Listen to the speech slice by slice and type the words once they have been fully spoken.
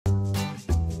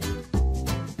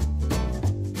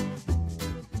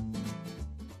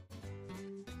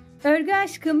Örgü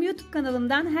Aşkım YouTube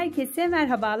kanalımdan herkese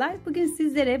merhabalar. Bugün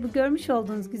sizlere bu görmüş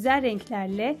olduğunuz güzel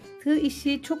renklerle tığ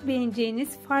işi çok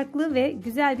beğeneceğiniz farklı ve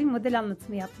güzel bir model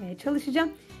anlatımı yapmaya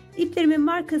çalışacağım. İplerimin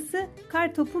markası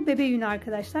Kartopu Bebe Yünü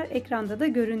arkadaşlar. Ekranda da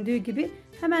göründüğü gibi.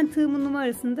 Hemen tığımın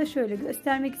numarasını da şöyle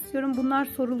göstermek istiyorum. Bunlar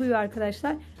soruluyor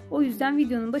arkadaşlar. O yüzden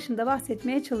videonun başında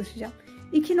bahsetmeye çalışacağım.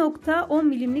 2.10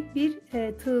 milimlik bir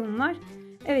tığım var.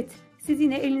 Evet, siz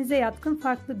yine elinize yatkın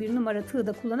farklı bir numara tığ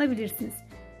da kullanabilirsiniz.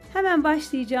 Hemen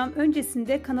başlayacağım.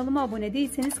 Öncesinde kanalıma abone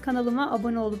değilseniz kanalıma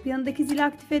abone olup yanındaki zili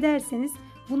aktif ederseniz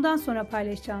bundan sonra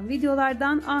paylaşacağım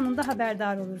videolardan anında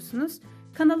haberdar olursunuz.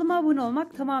 Kanalıma abone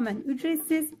olmak tamamen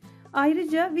ücretsiz.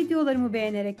 Ayrıca videolarımı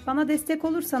beğenerek bana destek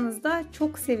olursanız da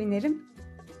çok sevinirim.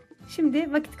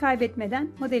 Şimdi vakit kaybetmeden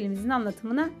modelimizin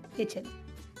anlatımına geçelim.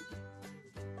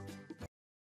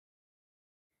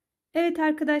 Evet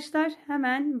arkadaşlar,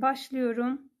 hemen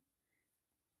başlıyorum.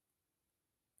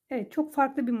 Evet, çok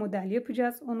farklı bir model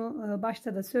yapacağız. Onu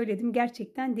başta da söyledim.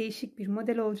 Gerçekten değişik bir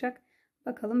model olacak.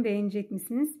 Bakalım beğenecek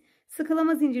misiniz?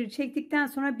 Sıkılama zinciri çektikten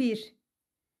sonra 1,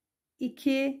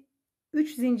 2,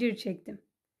 3 zincir çektim.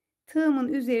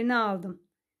 Tığımın üzerine aldım.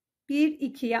 1,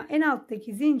 2 ya en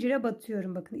alttaki zincire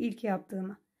batıyorum. Bakın ilk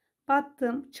yaptığımı.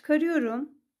 Battım,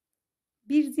 çıkarıyorum.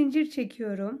 Bir zincir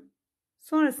çekiyorum.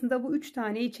 Sonrasında bu 3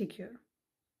 taneyi çekiyorum.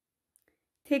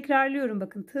 Tekrarlıyorum,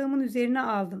 bakın tığımın üzerine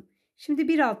aldım. Şimdi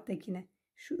bir alttakine,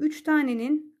 şu 3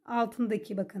 tanenin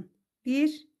altındaki bakın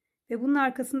 1 ve bunun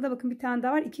arkasında bakın bir tane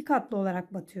daha var, 2 katlı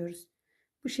olarak batıyoruz.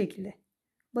 Bu şekilde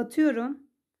batıyorum.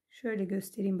 Şöyle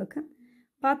göstereyim, bakın.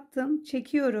 Battım,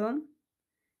 çekiyorum.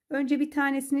 Önce bir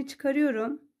tanesini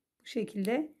çıkarıyorum. Bu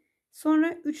şekilde.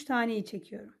 Sonra 3 taneyi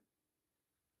çekiyorum.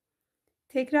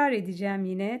 Tekrar edeceğim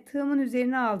yine. Tığımın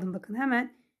üzerine aldım. Bakın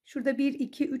hemen şurada 1,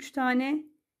 2, 3 tane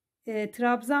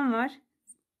trabzan var.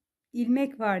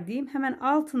 İlmek var diyeyim. Hemen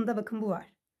altında bakın bu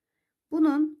var.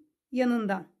 Bunun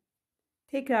yanından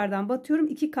tekrardan batıyorum.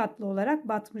 2 katlı olarak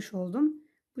batmış oldum.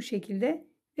 Bu şekilde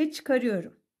ve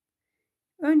çıkarıyorum.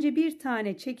 Önce bir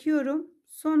tane çekiyorum.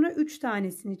 Sonra 3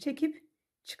 tanesini çekip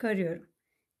çıkarıyorum.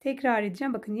 Tekrar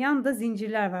edeceğim. Bakın yanda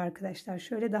zincirler var arkadaşlar.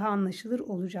 Şöyle daha anlaşılır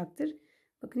olacaktır.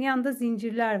 Bakın yanda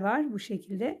zincirler var bu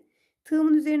şekilde.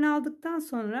 Tığımın üzerine aldıktan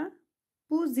sonra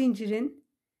bu zincirin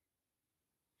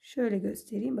şöyle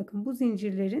göstereyim. Bakın bu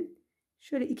zincirlerin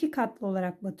şöyle 2 katlı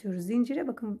olarak batıyoruz zincire.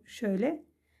 Bakın şöyle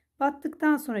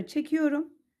battıktan sonra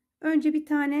çekiyorum. Önce bir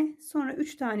tane, sonra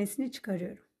 3 tanesini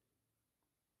çıkarıyorum.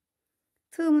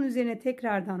 Tığımın üzerine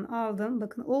tekrardan aldım.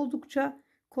 Bakın oldukça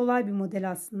kolay bir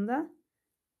model aslında.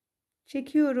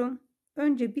 Çekiyorum.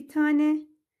 Önce bir tane,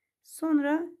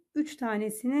 sonra 3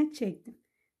 tanesini çektim.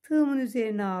 Tığımın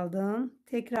üzerine aldım.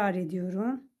 Tekrar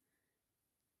ediyorum.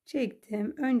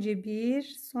 Çektim. Önce 1,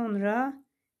 sonra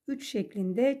 3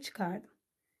 şeklinde çıkardım.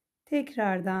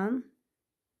 Tekrardan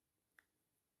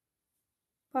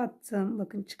battım.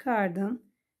 Bakın çıkardım.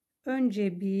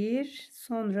 Önce 1,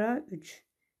 sonra 3.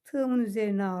 Tığımın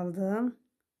üzerine aldım.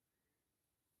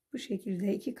 Bu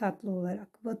şekilde 2 katlı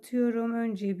olarak batıyorum.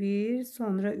 Önce 1,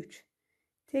 sonra 3.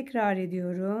 Tekrar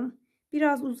ediyorum.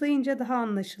 Biraz uzayınca daha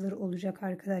anlaşılır olacak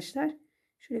arkadaşlar.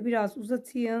 Şöyle biraz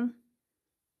uzatayım.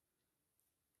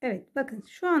 Evet, bakın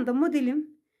şu anda modelim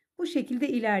bu şekilde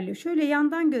ilerliyor. Şöyle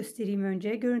yandan göstereyim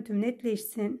önce. Görüntüm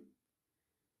netleşsin.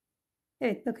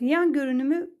 Evet, bakın yan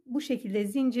görünümü bu şekilde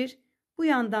zincir. Bu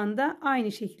yandan da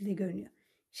aynı şekilde görünüyor.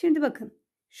 Şimdi bakın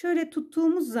şöyle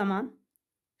tuttuğumuz zaman,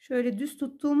 şöyle düz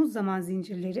tuttuğumuz zaman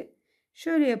zincirleri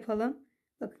şöyle yapalım.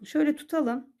 Bakın şöyle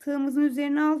tutalım. Tığımızın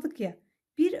üzerine aldık ya.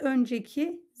 Bir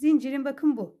önceki zincirin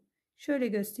bakın bu. Şöyle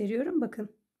gösteriyorum.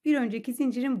 Bakın bir önceki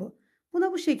zincirin bu.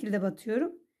 Buna bu şekilde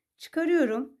batıyorum.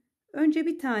 Çıkarıyorum. Önce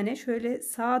bir tane şöyle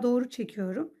sağa doğru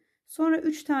çekiyorum. Sonra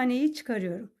 3 taneyi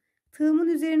çıkarıyorum. Tığımın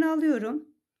üzerine alıyorum.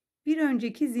 Bir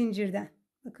önceki zincirden.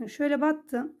 Bakın şöyle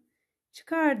battım.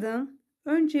 Çıkardım.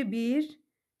 Önce 1,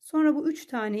 sonra bu 3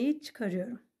 taneyi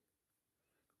çıkarıyorum.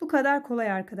 Bu kadar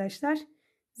kolay arkadaşlar.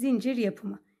 Zincir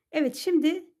yapımı. Evet,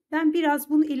 şimdi ben biraz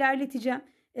bunu ilerleteceğim.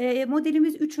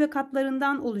 Modelimiz 3 ve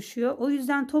katlarından oluşuyor. O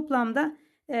yüzden toplamda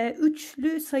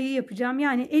üçlü sayı yapacağım.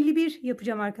 Yani 51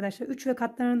 yapacağım arkadaşlar. 3 ve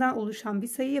katlarından oluşan bir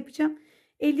sayı yapacağım.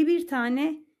 51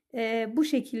 tane bu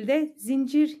şekilde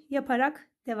zincir yaparak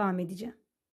devam edeceğim.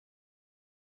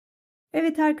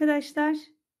 Evet arkadaşlar,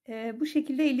 bu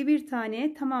şekilde 51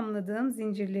 tane tamamladığım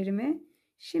zincirlerimi.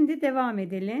 Şimdi devam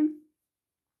edelim.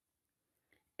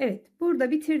 Evet,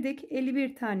 burada bitirdik.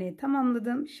 51 tane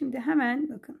tamamladım. Şimdi hemen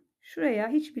bakın şuraya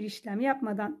hiçbir işlem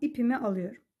yapmadan ipimi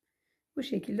alıyorum. Bu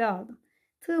şekilde aldım.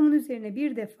 Tığımın üzerine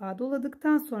bir defa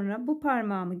doladıktan sonra bu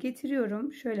parmağımı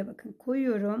getiriyorum. Şöyle bakın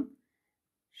koyuyorum.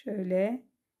 Şöyle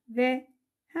ve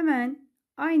hemen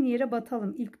aynı yere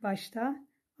batalım ilk başta.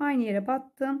 Aynı yere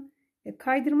battım.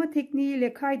 Kaydırma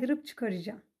tekniğiyle kaydırıp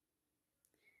çıkaracağım.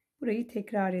 Burayı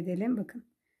tekrar edelim. Bakın.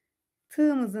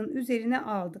 Tığımızın üzerine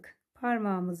aldık.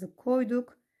 Parmağımızı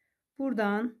koyduk.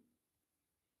 Buradan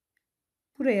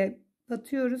buraya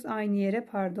batıyoruz. Aynı yere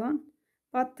pardon.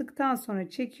 Battıktan sonra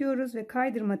çekiyoruz ve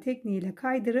kaydırma tekniğiyle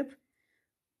kaydırıp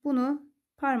bunu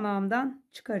parmağımdan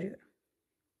çıkarıyorum.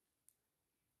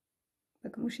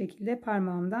 Bakın bu şekilde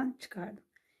parmağımdan çıkardım.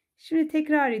 Şimdi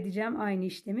tekrar edeceğim aynı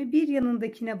işlemi. Bir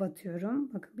yanındakine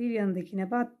batıyorum. Bakın bir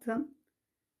yanındakine battım.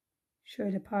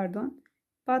 Şöyle pardon.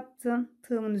 Battım.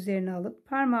 Tığımın üzerine alıp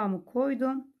parmağımı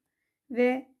koydum.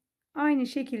 Ve aynı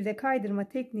şekilde kaydırma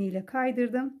tekniğiyle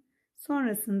kaydırdım.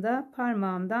 Sonrasında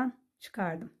parmağımdan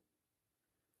çıkardım.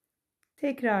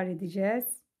 Tekrar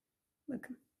edeceğiz.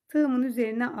 Bakın tığımın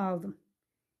üzerine aldım.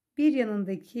 Bir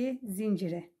yanındaki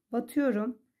zincire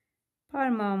batıyorum.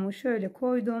 Parmağımı şöyle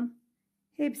koydum.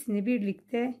 Hepsini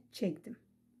birlikte çektim.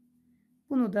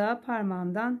 Bunu da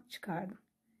parmağımdan çıkardım.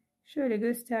 Şöyle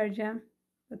göstereceğim.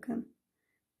 Bakın.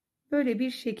 Böyle bir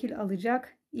şekil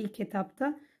alacak ilk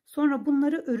etapta. Sonra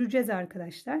bunları öreceğiz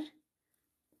arkadaşlar.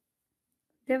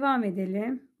 Devam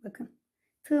edelim. Bakın.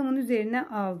 Tığımın üzerine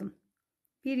aldım.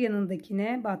 Bir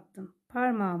yanındakine battım.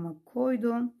 Parmağımı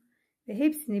koydum. Ve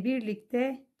hepsini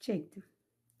birlikte çektim.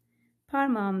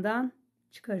 Parmağımdan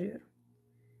çıkarıyorum.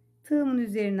 Tığımın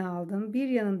üzerine aldım. Bir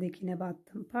yanındakine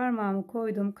battım. Parmağımı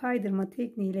koydum. Kaydırma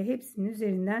tekniğiyle hepsinin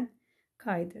üzerinden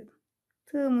kaydırdım.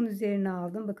 Tığımın üzerine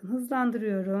aldım. Bakın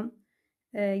hızlandırıyorum.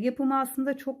 Yapımı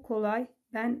aslında çok kolay.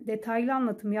 Ben detaylı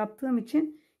anlatım yaptığım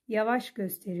için yavaş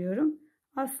gösteriyorum.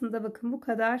 Aslında bakın bu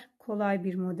kadar kolay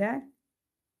bir model.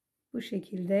 Bu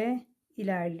şekilde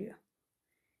ilerliyor.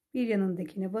 Bir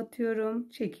yanındakine batıyorum,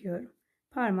 çekiyorum.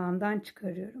 Parmağımdan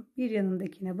çıkarıyorum. Bir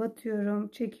yanındakine batıyorum,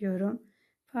 çekiyorum.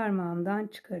 Parmağımdan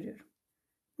çıkarıyorum.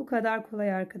 Bu kadar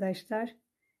kolay arkadaşlar.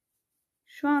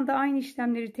 Şu anda aynı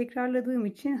işlemleri tekrarladığım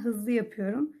için hızlı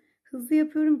yapıyorum. Hızlı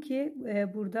yapıyorum ki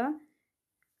burada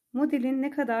modelin ne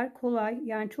kadar kolay,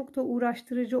 yani çok da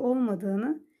uğraştırıcı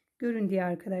olmadığını görün diye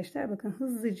arkadaşlar. Bakın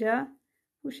hızlıca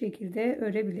bu şekilde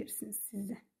örebilirsiniz siz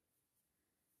de.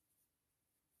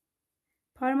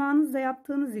 Parmağınızla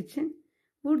yaptığınız için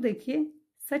buradaki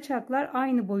saçaklar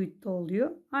aynı boyutta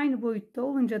oluyor. Aynı boyutta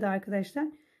olunca da arkadaşlar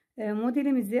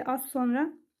modelimizi az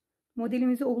sonra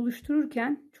modelimizi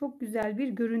oluştururken çok güzel bir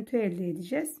görüntü elde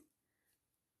edeceğiz.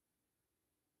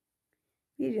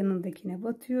 Bir yanındakine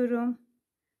batıyorum.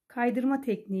 Kaydırma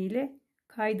tekniğiyle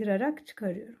kaydırarak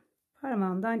çıkarıyorum.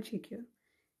 Parmağımdan çekiyorum.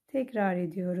 Tekrar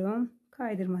ediyorum.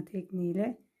 Kaydırma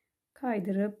tekniğiyle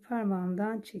kaydırıp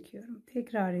parmağımdan çekiyorum.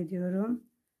 Tekrar ediyorum.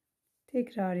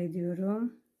 Tekrar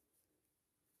ediyorum.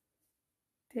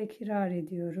 Tekrar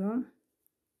ediyorum.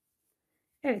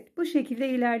 Evet, bu şekilde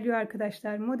ilerliyor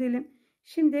arkadaşlar modelim.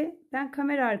 Şimdi ben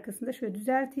kamera arkasında şöyle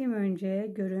düzelteyim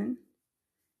önce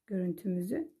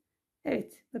görüntümüzü.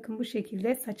 Evet, bakın bu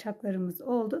şekilde saçaklarımız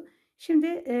oldu.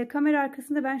 Şimdi kamera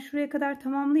arkasında ben şuraya kadar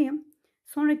tamamlayayım.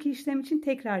 Sonraki işlem için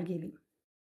tekrar geleyim.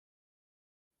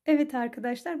 Evet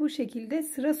arkadaşlar, bu şekilde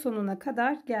sıra sonuna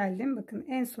kadar geldim. Bakın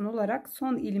en son olarak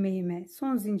son ilmeğime,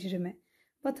 son zincirime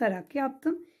batarak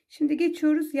yaptım. Şimdi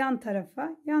geçiyoruz yan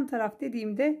tarafa. Yan taraf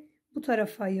dediğimde bu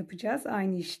tarafa yapacağız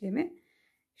aynı işlemi.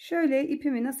 Şöyle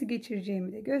ipimi nasıl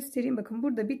geçireceğimi de göstereyim. Bakın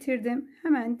burada bitirdim.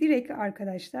 Hemen direkt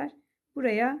arkadaşlar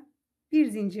buraya bir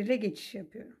zincirle geçiş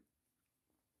yapıyorum.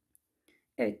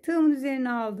 Evet, tığımın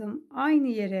üzerine aldım. Aynı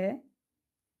yere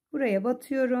buraya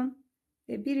batıyorum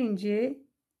ve birinci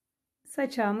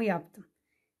saçağımı yaptım.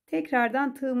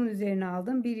 Tekrardan tığımın üzerine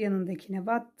aldım. Bir yanındakine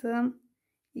battım.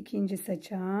 İkinci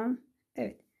saçağım.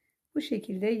 Evet. Bu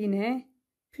şekilde yine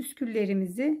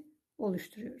püsküllerimizi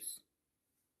oluşturuyoruz.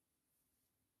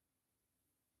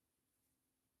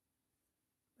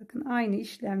 Bakın aynı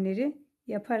işlemleri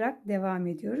yaparak devam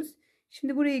ediyoruz.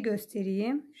 Şimdi burayı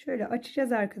göstereyim. Şöyle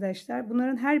açacağız arkadaşlar.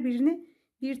 Bunların her birini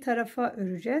bir tarafa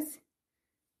öreceğiz.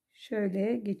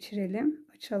 Şöyle geçirelim.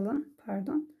 Açalım.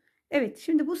 Pardon. Evet,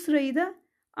 şimdi bu sırayı da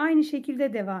aynı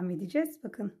şekilde devam edeceğiz.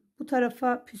 Bakın bu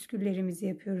tarafa püsküllerimizi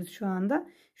yapıyoruz şu anda.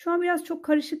 Şu an biraz çok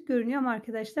karışık görünüyor ama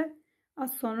arkadaşlar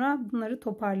az sonra bunları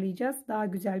toparlayacağız. Daha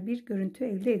güzel bir görüntü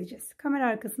elde edeceğiz. Kamera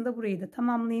arkasında burayı da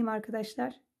tamamlayayım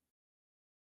arkadaşlar.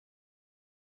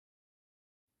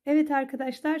 Evet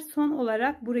arkadaşlar, son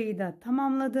olarak burayı da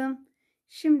tamamladım.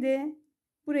 Şimdi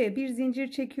buraya bir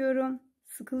zincir çekiyorum,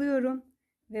 sıkılıyorum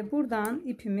ve buradan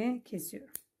ipimi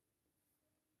kesiyorum.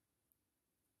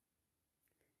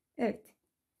 Evet,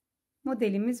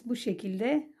 modelimiz bu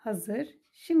şekilde hazır.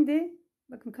 Şimdi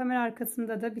bakın kamera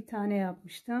arkasında da bir tane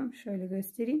yapmıştım. Şöyle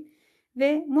göstereyim.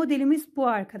 Ve modelimiz bu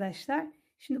arkadaşlar.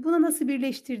 Şimdi buna nasıl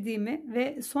birleştirdiğimi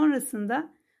ve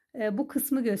sonrasında bu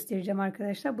kısmı göstereceğim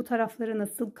arkadaşlar. Bu tarafları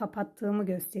nasıl kapattığımı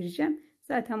göstereceğim.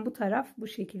 Zaten bu taraf bu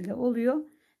şekilde oluyor.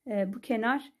 Bu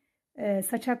kenar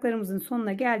saçaklarımızın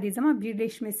sonuna geldiği zaman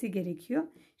birleşmesi gerekiyor.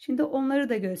 Şimdi onları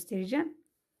da göstereceğim.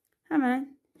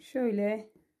 Hemen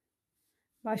şöyle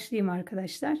başlayayım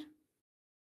arkadaşlar.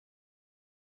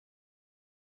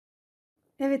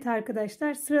 Evet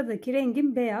arkadaşlar, sıradaki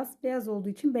rengim beyaz. Beyaz olduğu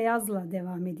için beyazla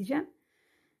devam edeceğim.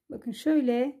 Bakın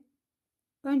şöyle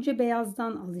önce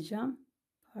beyazdan alacağım.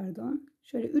 Pardon.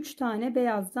 Şöyle 3 tane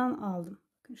beyazdan aldım.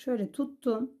 Bakın şöyle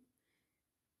tuttum.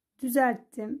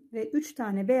 Düzelttim ve 3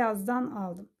 tane beyazdan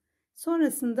aldım.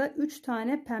 Sonrasında 3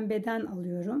 tane pembeden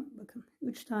alıyorum. Bakın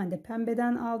 3 tane de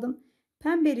pembeden aldım.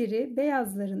 Pembeleri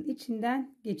beyazların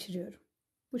içinden geçiriyorum.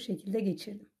 Bu şekilde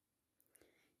geçirdim.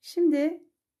 Şimdi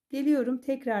geliyorum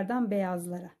tekrardan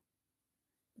beyazlara.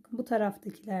 Bakın bu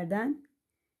taraftakilerden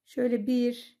şöyle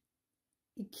 1,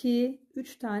 2,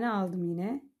 3 tane aldım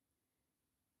yine.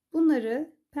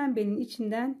 Bunları pembenin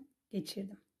içinden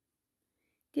geçirdim.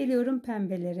 Geliyorum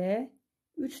pembelere.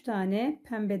 3 tane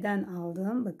pembeden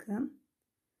aldım. Bakın.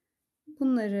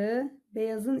 Bunları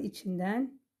beyazın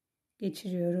içinden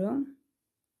geçiriyorum.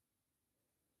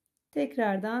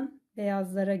 Tekrardan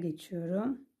beyazlara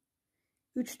geçiyorum.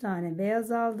 3 tane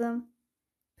beyaz aldım.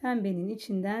 Pembenin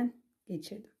içinden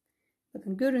geçirdim.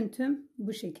 Bakın görüntüm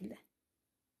bu şekilde.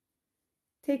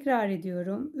 Tekrar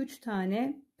ediyorum. 3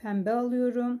 tane pembe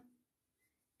alıyorum.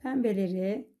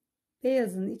 Pembeleri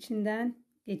beyazın içinden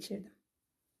geçirdim.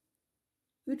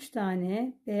 3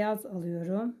 tane beyaz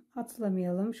alıyorum.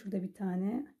 Atlamayalım. Şurada bir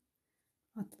tane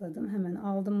atladım. Hemen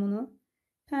aldım bunu.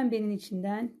 Pembenin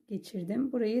içinden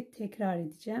geçirdim. Burayı tekrar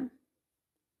edeceğim.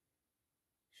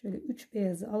 Şöyle 3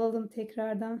 beyazı alalım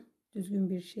tekrardan. Düzgün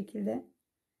bir şekilde.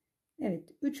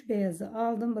 Evet. 3 beyazı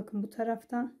aldım. Bakın bu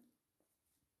taraftan.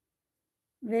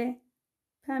 Ve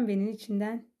pembenin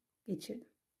içinden geçirdim.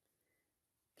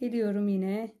 Geliyorum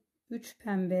yine. 3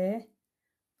 pembe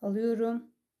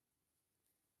alıyorum.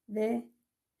 Ve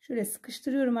şöyle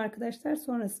sıkıştırıyorum arkadaşlar.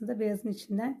 Sonrasında beyazın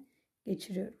içinden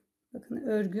geçiriyorum. Bakın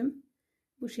örgüm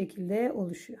bu şekilde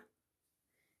oluşuyor.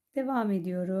 Devam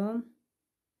ediyorum.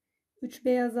 3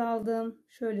 beyaz aldım.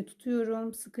 Şöyle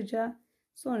tutuyorum sıkıca.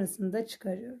 Sonrasında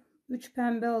çıkarıyorum. 3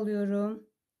 pembe alıyorum.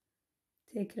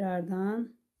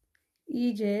 Tekrardan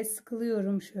iyice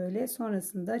sıkılıyorum şöyle.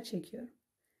 Sonrasında çekiyorum.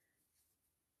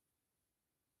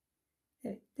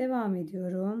 Evet, devam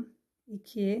ediyorum.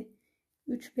 2,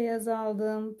 3 beyaz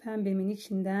aldım. Pembemin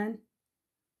içinden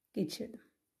geçirdim.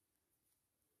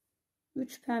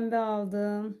 3 pembe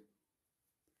aldım.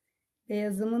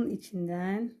 Beyazımın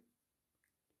içinden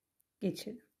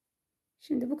geçirdim.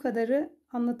 Şimdi bu kadarı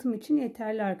anlatım için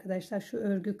yeterli arkadaşlar. Şu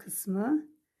örgü kısmı.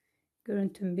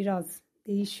 Görüntüm biraz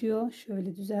değişiyor.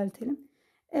 Şöyle düzeltelim.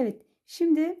 Evet.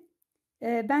 Şimdi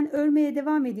ben örmeye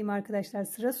devam edeyim arkadaşlar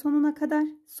sıra sonuna kadar.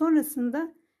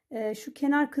 Sonrasında şu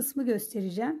kenar kısmı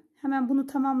göstereceğim. Hemen bunu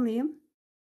tamamlayayım.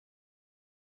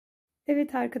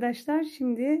 Evet arkadaşlar,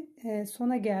 şimdi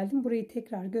sona geldim. Burayı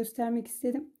tekrar göstermek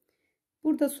istedim.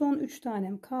 Burada son 3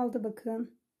 tanem kaldı.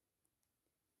 Bakın.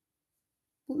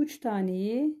 Bu 3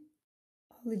 taneyi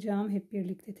alacağım hep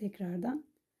birlikte tekrardan.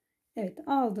 Evet,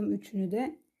 aldım üçünü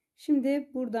de. Şimdi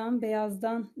buradan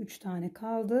beyazdan 3 tane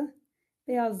kaldı.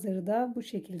 Beyazları da bu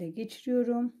şekilde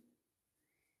geçiriyorum.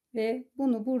 Ve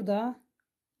bunu burada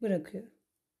bırakıyorum.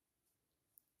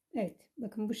 Evet,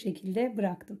 bakın bu şekilde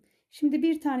bıraktım. Şimdi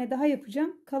bir tane daha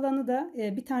yapacağım. Kalanı da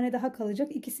bir tane daha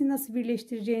kalacak. İkisini nasıl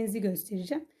birleştireceğinizi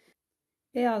göstereceğim.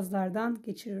 Beyazlardan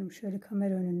geçiriyorum şöyle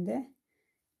kamera önünde.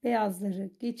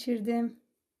 Beyazları geçirdim.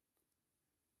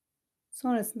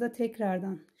 Sonrasında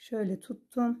tekrardan şöyle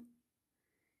tuttum.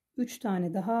 3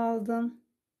 tane daha aldım.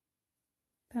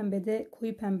 Pembede,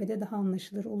 koyu pembede daha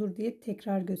anlaşılır olur diye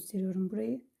tekrar gösteriyorum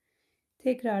burayı.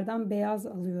 Tekrardan beyaz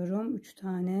alıyorum 3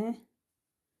 tane.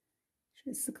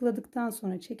 Şöyle sıkıladıktan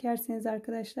sonra çekerseniz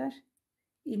arkadaşlar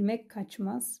ilmek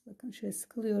kaçmaz. Bakın şöyle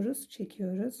sıkılıyoruz,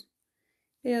 çekiyoruz.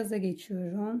 Beyaza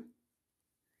geçiyorum.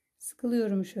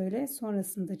 Sıkılıyorum şöyle,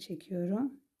 sonrasında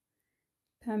çekiyorum.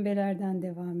 Pembelerden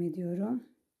devam ediyorum.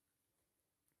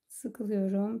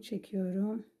 Sıkılıyorum,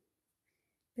 çekiyorum.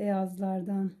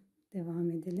 Beyazlardan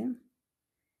devam edelim.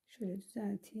 Şöyle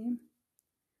düzelteyim.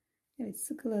 Evet,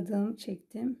 sıkıladım,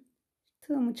 çektim.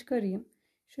 Tığımı çıkarayım.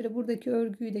 Şöyle buradaki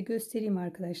örgüyü de göstereyim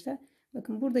arkadaşlar.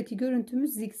 Bakın buradaki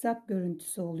görüntümüz zikzak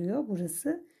görüntüsü oluyor.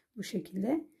 Burası bu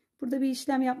şekilde. Burada bir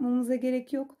işlem yapmamıza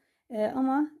gerek yok.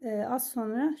 Ama az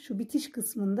sonra şu bitiş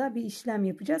kısmında bir işlem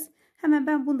yapacağız. Hemen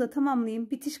ben bunu da tamamlayayım.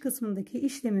 Bitiş kısmındaki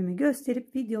işlemimi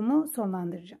gösterip videomu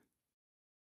sonlandıracağım.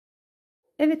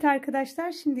 Evet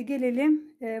arkadaşlar, şimdi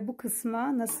gelelim bu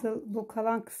kısma, nasıl bu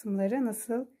kalan kısımları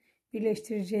nasıl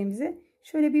birleştireceğimize.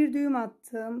 Şöyle bir düğüm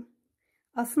attım.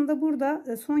 Aslında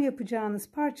burada son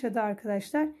yapacağınız parçada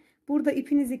arkadaşlar, burada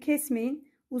ipinizi kesmeyin,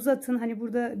 uzatın. Hani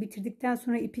burada bitirdikten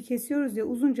sonra ipi kesiyoruz ya,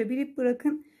 uzunca bir ip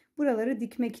bırakın, buraları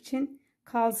dikmek için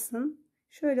kalsın.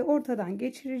 Şöyle ortadan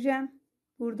geçireceğim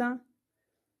buradan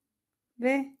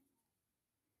ve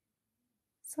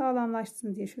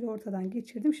sağlamlaşsın diye şöyle ortadan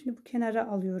geçirdim. Şimdi bu kenara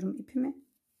alıyorum ipimi.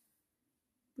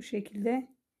 Bu şekilde.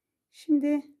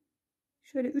 Şimdi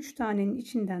şöyle 3 tanenin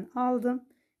içinden aldım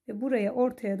ve buraya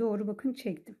ortaya doğru bakın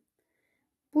çektim.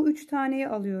 Bu 3 taneyi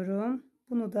alıyorum.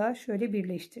 Bunu da şöyle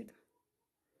birleştirdim.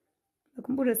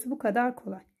 Bakın burası bu kadar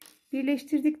kolay.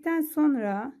 Birleştirdikten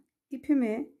sonra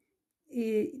ipimi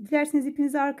dilerseniz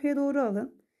ipinizi arkaya doğru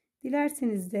alın.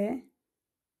 Dilerseniz de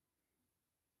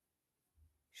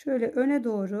şöyle öne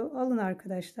doğru alın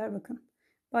arkadaşlar. Bakın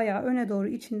bayağı öne doğru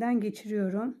içinden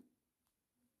geçiriyorum.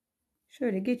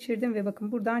 Şöyle geçirdim ve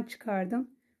bakın buradan çıkardım.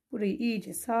 Burayı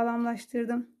iyice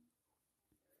sağlamlaştırdım.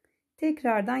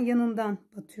 Tekrardan yanından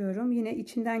batıyorum. Yine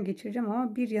içinden geçireceğim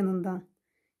ama bir yanından.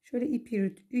 Şöyle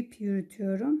ip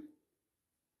yürütüyorum.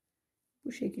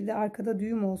 Bu şekilde arkada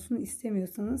düğüm olsun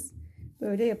istemiyorsanız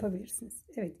böyle yapabilirsiniz.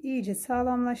 Evet, iyice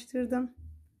sağlamlaştırdım.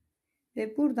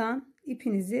 Ve buradan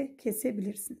ipinizi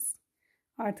kesebilirsiniz.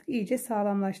 Artık iyice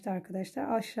sağlamlaştı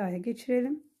arkadaşlar. Aşağıya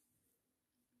geçirelim.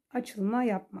 Açılma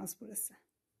yapmaz burası.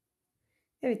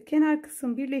 Evet, kenar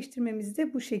kısım birleştirmemiz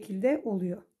de bu şekilde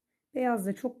oluyor. Beyaz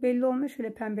da çok belli olmuyor.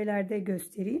 Şöyle pembelerde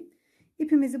göstereyim.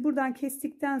 İpimizi buradan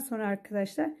kestikten sonra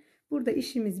arkadaşlar burada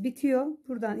işimiz bitiyor.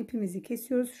 Buradan ipimizi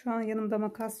kesiyoruz. Şu an yanımda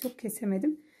makas yok,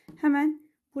 kesemedim. Hemen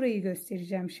burayı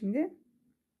göstereceğim şimdi.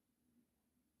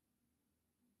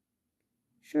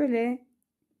 Şöyle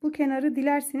bu kenarı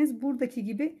dilerseniz buradaki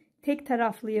gibi tek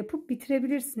taraflı yapıp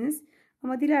bitirebilirsiniz.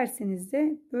 Ama dilerseniz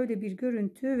de böyle bir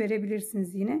görüntü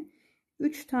verebilirsiniz yine.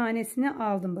 3 tanesini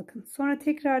aldım bakın. Sonra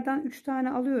tekrardan 3 tane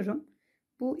alıyorum.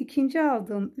 Bu ikinci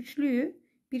aldığım üçlüyü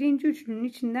birinci üçlünün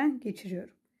içinden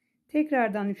geçiriyorum.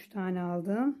 Tekrardan 3 tane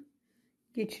aldım.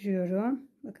 Geçiriyorum.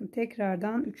 Bakın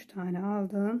tekrardan 3 tane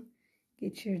aldım.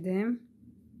 Geçirdim.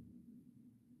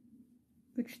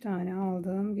 3 tane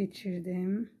aldım.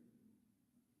 Geçirdim.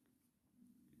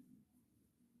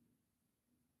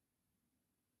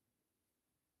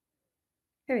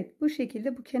 Evet, bu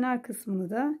şekilde bu kenar kısmını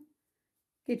da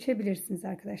geçebilirsiniz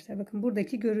arkadaşlar. Bakın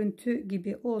buradaki görüntü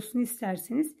gibi olsun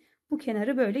isterseniz bu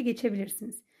kenarı böyle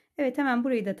geçebilirsiniz. Evet, hemen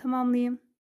burayı da tamamlayayım.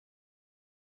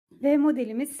 Ve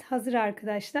modelimiz hazır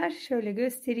arkadaşlar. Şöyle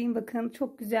göstereyim. Bakın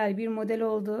çok güzel bir model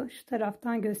oldu. Şu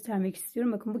taraftan göstermek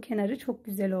istiyorum. Bakın bu kenarı çok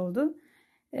güzel oldu.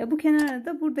 Bu kenara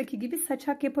da buradaki gibi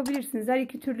saçak yapabilirsiniz. Her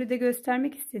iki türlü de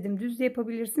göstermek istedim. Düz de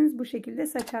yapabilirsiniz. Bu şekilde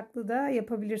saçaklı da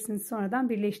yapabilirsiniz. Sonradan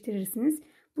birleştirirsiniz.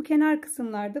 Bu kenar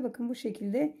kısımlarda bakın bu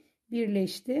şekilde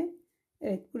birleşti.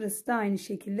 Evet, burası da aynı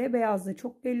şekilde. Beyaz da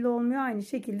çok belli olmuyor. Aynı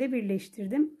şekilde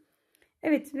birleştirdim.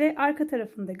 Evet, ve arka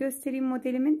tarafını da göstereyim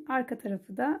modelimin. Arka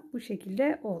tarafı da bu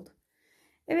şekilde oldu.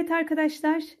 Evet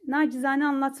arkadaşlar, nacizane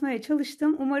anlatmaya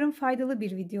çalıştım. Umarım faydalı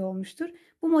bir video olmuştur.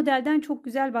 Bu modelden çok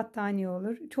güzel battaniye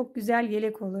olur. Çok güzel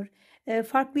yelek olur.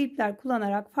 Farklı ipler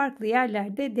kullanarak farklı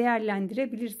yerlerde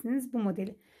değerlendirebilirsiniz bu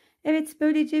modeli. Evet,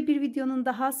 böylece bir videonun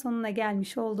daha sonuna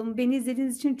gelmiş oldum. Beni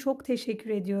izlediğiniz için çok teşekkür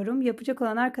ediyorum. Yapacak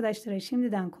olan arkadaşlara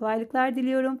şimdiden kolaylıklar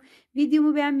diliyorum.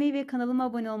 Videomu beğenmeyi ve kanalıma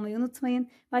abone olmayı unutmayın.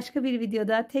 Başka bir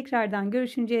videoda tekrardan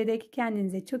görüşünceye dek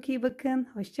kendinize çok iyi bakın.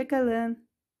 Hoşça kalın.